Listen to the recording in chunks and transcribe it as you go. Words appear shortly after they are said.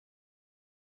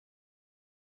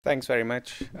Thanks very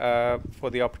much for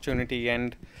the opportunity.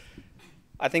 And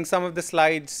I think some of the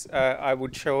slides I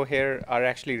would show here are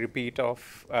actually repeat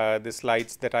of the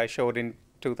slides that I showed in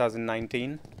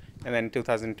 2019. And then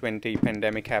 2020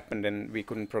 pandemic happened and we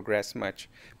couldn't progress much.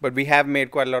 But we have made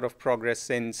quite a lot of progress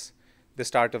since the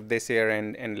start of this year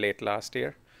and late last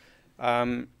year.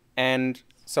 And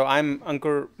so I'm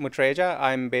Ankur Mutreja.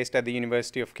 I'm based at the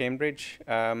University of Cambridge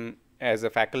as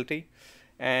a faculty.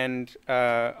 And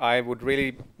I would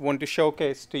really want to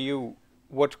showcase to you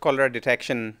what cholera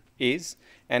detection is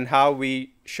and how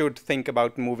we should think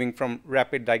about moving from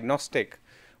rapid diagnostic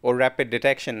or rapid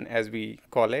detection, as we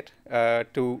call it,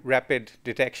 to rapid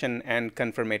detection and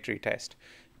confirmatory test.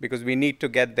 Because we need to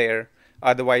get there,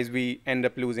 otherwise we end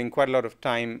up losing quite a lot of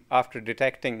time after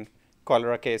detecting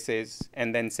cholera cases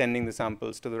and then sending the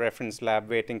samples to the reference lab,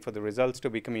 waiting for the results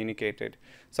to be communicated.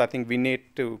 So I think we need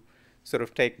to sort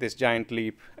of take this giant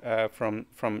leap from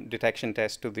detection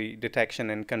test to the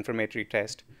detection and confirmatory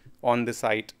test on the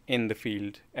site, in the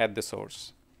field, at the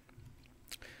source.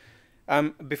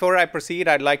 Before I proceed,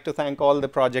 I'd like to thank all the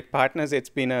project partners. It's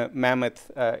been a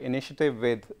mammoth initiative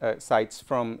with sites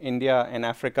from India and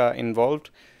Africa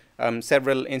involved.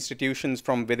 Several institutions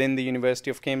from within the University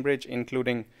of Cambridge,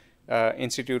 including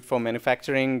Institute for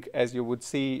Manufacturing, as you would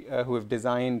see, who have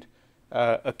designed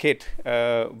a kit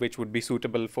which would be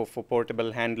suitable for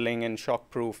portable handling and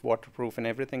shockproof, waterproof, and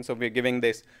everything. So we're giving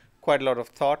this quite a lot of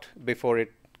thought before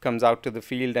it comes out to the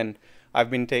field. And I've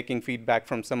been taking feedback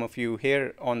from some of you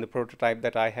here on the prototype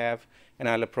that I have, and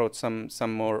I'll approach some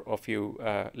more of you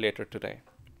later today.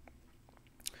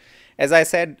 As I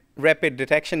said, rapid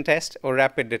detection test or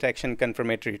rapid detection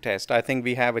confirmatory test. I think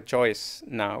we have a choice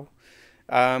now.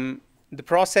 The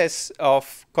process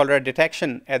of cholera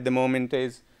detection at the moment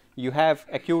is you have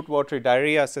acute watery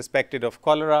diarrhea suspected of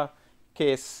cholera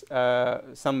case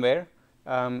somewhere.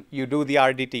 You do the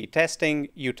RDT testing,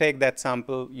 you take that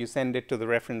sample, you send it to the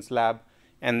reference lab,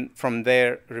 and from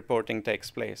there reporting takes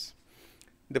place.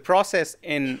 The process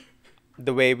in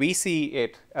the way we see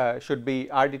it should be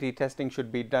RDT testing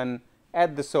should be done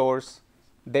at the source.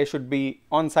 There should be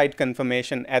on-site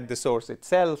confirmation at the source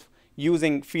itself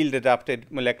using field-adapted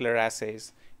molecular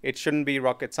assays. It shouldn't be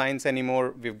rocket science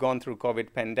anymore. We've gone through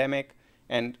COVID pandemic,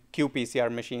 and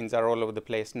qPCR machines are all over the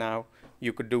place now.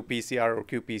 You could do PCR or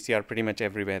qPCR pretty much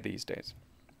everywhere these days.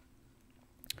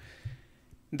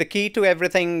 The key to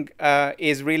everything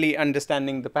is really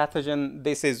understanding the pathogen.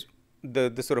 This is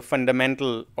the sort of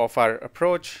fundamental of our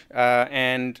approach,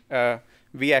 and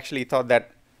we actually thought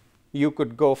that you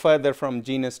could go further from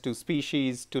genus to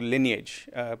species to lineage.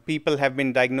 People have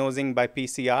been diagnosing by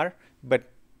PCR, but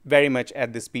very much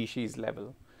at the species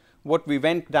level. What we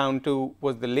went down to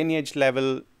was the lineage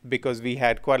level because we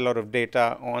had quite a lot of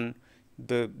data on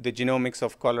the genomics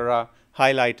of cholera,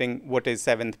 highlighting what is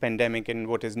 7th pandemic and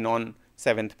what is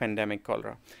non-7th pandemic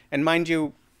cholera. And mind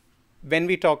you, when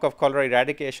we talk of cholera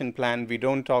eradication plan, we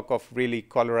don't talk of really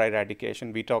cholera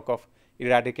eradication. We talk of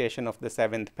eradication of the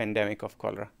 7th pandemic of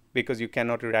cholera, because you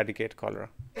cannot eradicate cholera.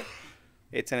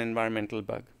 It's an environmental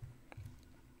bug.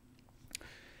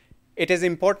 It is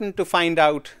important to find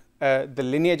out the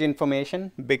lineage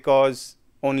information, because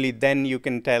only then you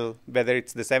can tell whether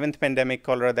it's the 7th pandemic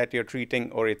cholera that you're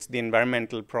treating or it's the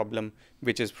environmental problem,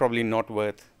 which is probably not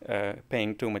worth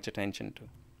paying too much attention to.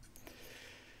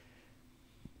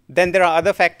 Then there are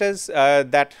other factors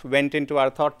that went into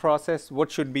our thought process. What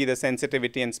should be the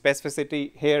sensitivity and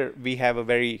specificity? Here we have a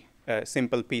very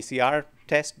simple PCR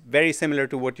test, very similar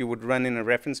to what you would run in a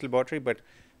reference laboratory, but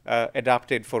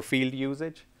adapted for field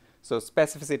usage. So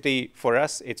specificity for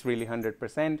us, it's really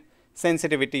 100%.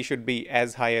 Sensitivity should be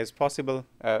as high as possible.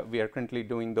 We are currently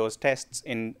doing those tests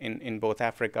in both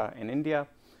Africa and India.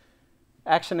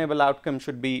 Actionable outcome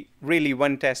should be really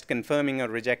one test confirming or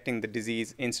rejecting the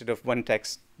disease instead of one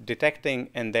test detecting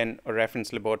and then a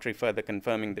reference laboratory further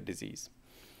confirming the disease.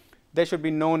 There should be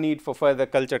no need for further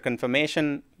culture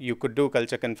confirmation. You could do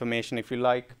culture confirmation if you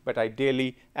like, but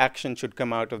ideally action should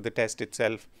come out of the test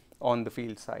itself on the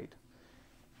field side.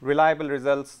 Reliable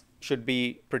results should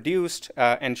be produced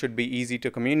and should be easy to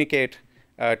communicate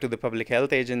to the public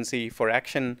health agency for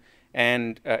action,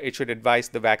 and it should advise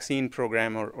the vaccine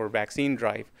program or vaccine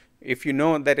drive. If you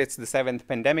know that it's the 7th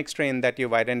pandemic strain that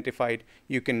you've identified,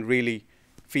 you can really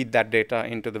feed that data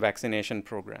into the vaccination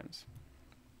programs.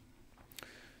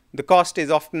 The cost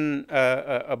is often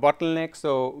a bottleneck,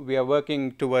 so we are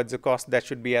working towards a cost that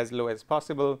should be as low as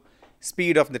possible.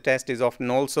 Speed of the test is often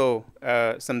also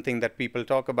something that people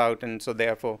talk about, and so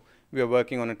therefore we are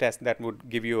working on a test that would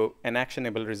give you an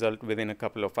actionable result within a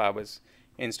couple of hours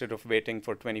instead of waiting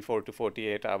for 24 to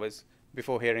 48 hours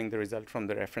before hearing the result from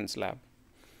the reference lab.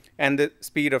 And the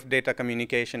speed of data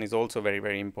communication is also very,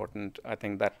 very important. I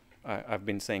think that I've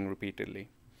been saying repeatedly.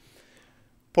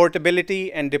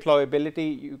 Portability and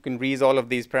deployability, you can raise all of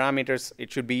these parameters.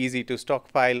 It should be easy to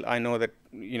stockpile. I know that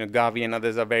Gavi and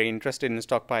others are very interested in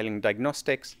stockpiling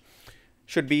diagnostics.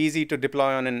 Should be easy to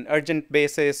deploy on an urgent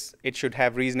basis. It should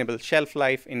have reasonable shelf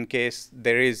life in case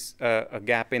there is a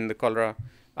gap in the cholera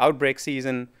outbreak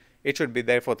season. It should be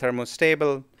therefore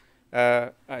thermostable.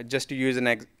 Just to use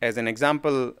as an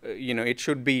example, it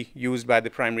should be used by the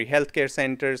primary healthcare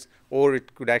centers, or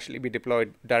it could actually be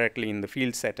deployed directly in the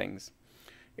field settings.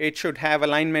 It should have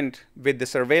alignment with the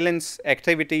surveillance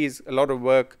activities. A lot of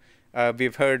work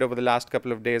we've heard over the last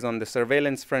couple of days on the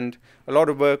surveillance front. A lot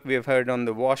of work we've heard on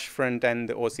the WASH front and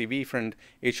the OCV front.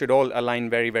 It should all align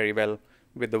very, very well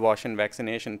with the WASH and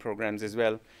vaccination programs as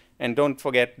well. And don't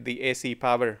forget the AC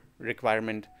power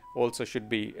requirement also should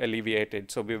be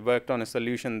alleviated. So we've worked on a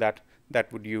solution that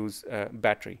would use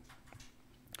battery.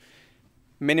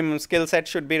 Minimum skill set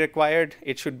should be required.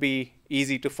 It should be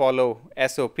easy to follow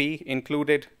SOP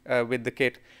included with the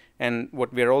kit. And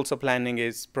what we're also planning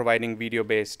is providing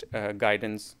video-based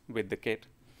guidance with the kit.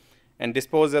 And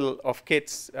disposal of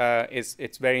kits,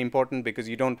 it's very important because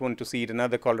you don't want to seed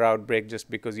another cholera outbreak just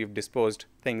because you've disposed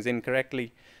things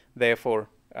incorrectly. Therefore,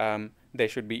 there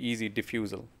should be easy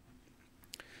diffusal.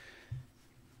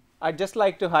 I'd just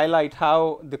like to highlight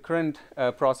how the current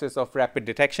process of rapid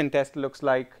detection test looks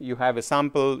like. You have a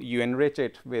sample, you enrich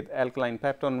it with alkaline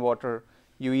peptone water,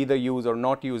 you either use or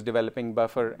not use developing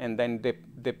buffer, and then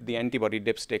dip the antibody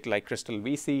dipstick like crystal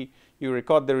VC. You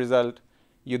record the result.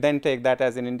 You then take that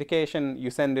as an indication.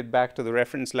 You send it back to the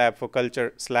reference lab for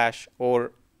culture /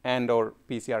 or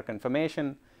PCR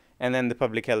confirmation, and then the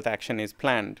public health action is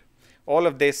planned. All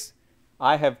of this,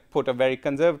 I have put a very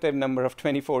conservative number of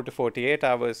 24 to 48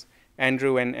 hours.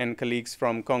 Andrew and colleagues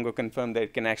from Congo confirmed that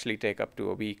it can actually take up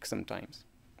to a week sometimes.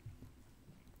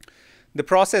 The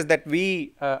process that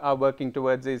we are working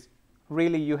towards is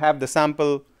really you have the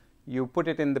sample, you put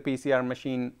it in the PCR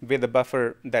machine with a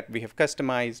buffer that we have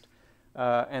customized,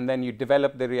 and then you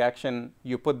develop the reaction,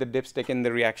 you put the dipstick in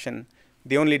the reaction.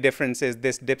 The only difference is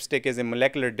this dipstick is a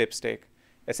molecular dipstick.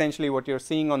 Essentially what you're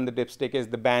seeing on the dipstick is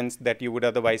the bands that you would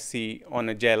otherwise see on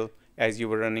a gel as you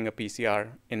were running a PCR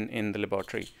in the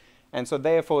laboratory. And so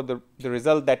therefore the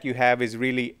result that you have is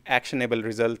really actionable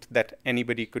result that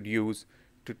anybody could use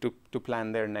to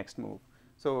plan their next move.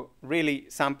 So really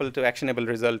sample to actionable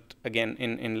result again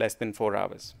in less than 4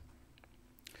 hours.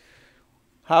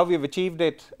 How we've achieved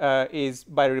it is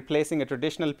by replacing a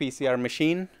traditional PCR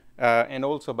machine and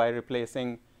also by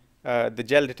replacing the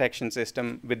gel detection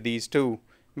system with these two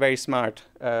very smart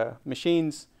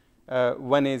machines.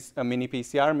 One is a mini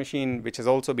PCR machine, which has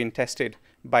also been tested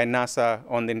by NASA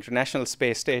on the International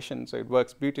Space Station. So it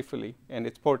works beautifully and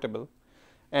it's portable.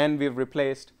 And we've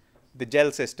replaced the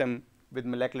gel system with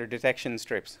molecular detection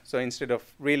strips. So instead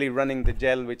of really running the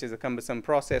gel, which is a cumbersome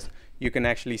process, you can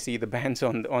actually see the bands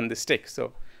on the stick.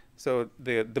 So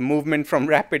the movement from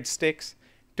rapid sticks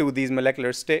to these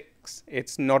molecular sticks,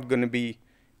 it's not going to be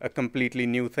a completely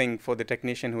new thing for the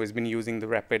technician who has been using the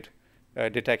rapid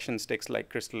detection sticks like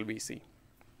crystal VC.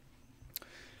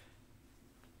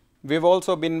 We've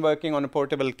also been working on a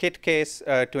portable kit case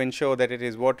to ensure that it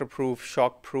is waterproof,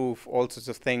 shockproof, all sorts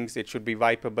of things. It should be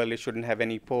wipeable. It shouldn't have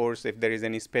any pores if there is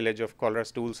any spillage of cholera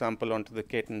stool sample onto the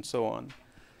kit and so on.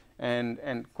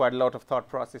 And quite a lot of thought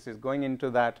process is going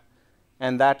into that.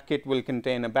 And that kit will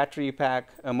contain a battery pack,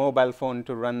 a mobile phone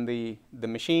to run the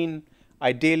machine.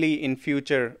 Ideally, in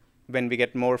future, when we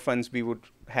get more funds, we would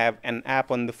have an app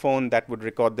on the phone that would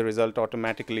record the result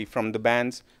automatically from the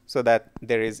bands so that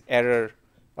there is error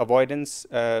avoidance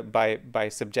by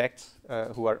subjects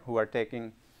who are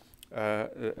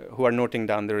noting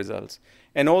down the results.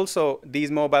 And also,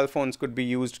 these mobile phones could be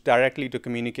used directly to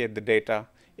communicate the data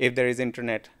if there is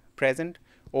internet present,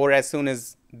 or as soon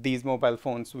as these mobile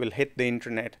phones will hit the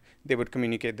internet, they would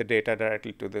communicate the data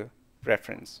directly to the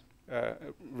reference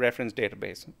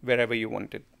database, wherever you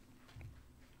want it.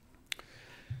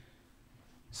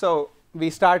 So we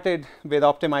started with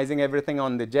optimizing everything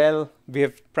on the gel. We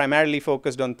have primarily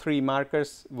focused on 3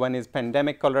 markers. One is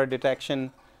pandemic cholera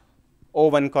detection,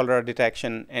 O1 cholera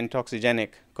detection, and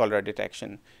toxigenic cholera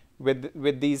detection.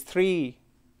 With these 3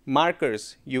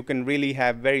 markers, you can really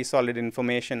have very solid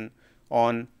information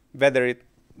on whether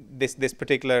this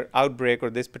particular outbreak or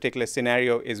this particular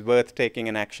scenario is worth taking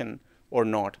an action or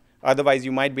not. Otherwise,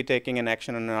 you might be taking an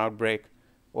action on an outbreak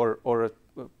or a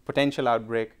potential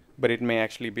outbreak, but it may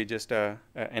actually be just an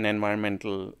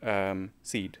environmental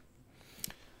seed.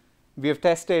 We have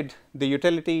tested the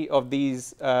utility of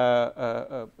these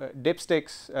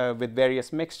dipsticks with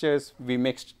various mixtures. We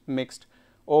mixed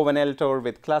O1 L-Tor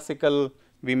with classical.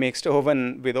 We mixed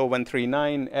O1 with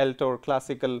O139, L-Tor,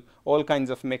 classical, all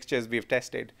kinds of mixtures we've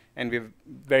tested. And we've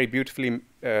very beautifully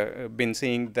been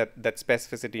seeing that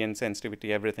specificity and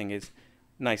sensitivity, everything is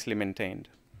nicely maintained.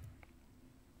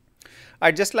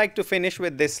 I'd just like to finish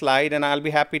with this slide, and I'll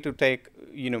be happy to take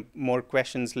more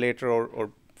questions later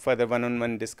or further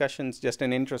one-on-one discussions, just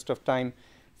in interest of time.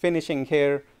 Finishing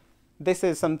here, this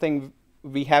is something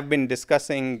we have been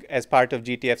discussing as part of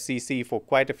GTFCC for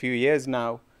quite a few years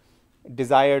now,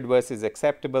 desired versus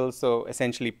acceptable, so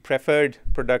essentially preferred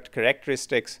product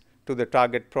characteristics to the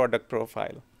target product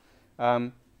profile.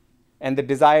 And the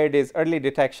desired is early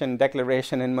detection,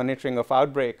 declaration, and monitoring of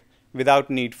outbreak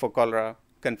without need for cholera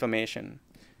confirmation.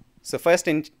 So first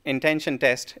intention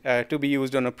test to be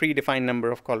used on a predefined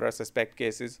number of cholera suspect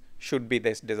cases should be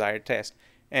this desired test.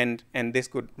 And this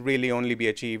could really only be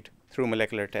achieved through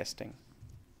molecular testing.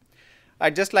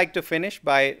 I'd just like to finish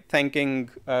by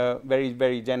thanking very,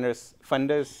 very generous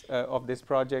funders of this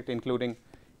project, including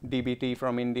DBT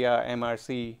from India,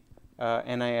 MRC,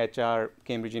 NIHR,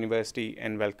 Cambridge University,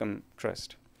 and Wellcome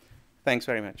Trust. Thanks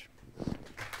very much.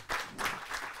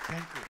 Thank you.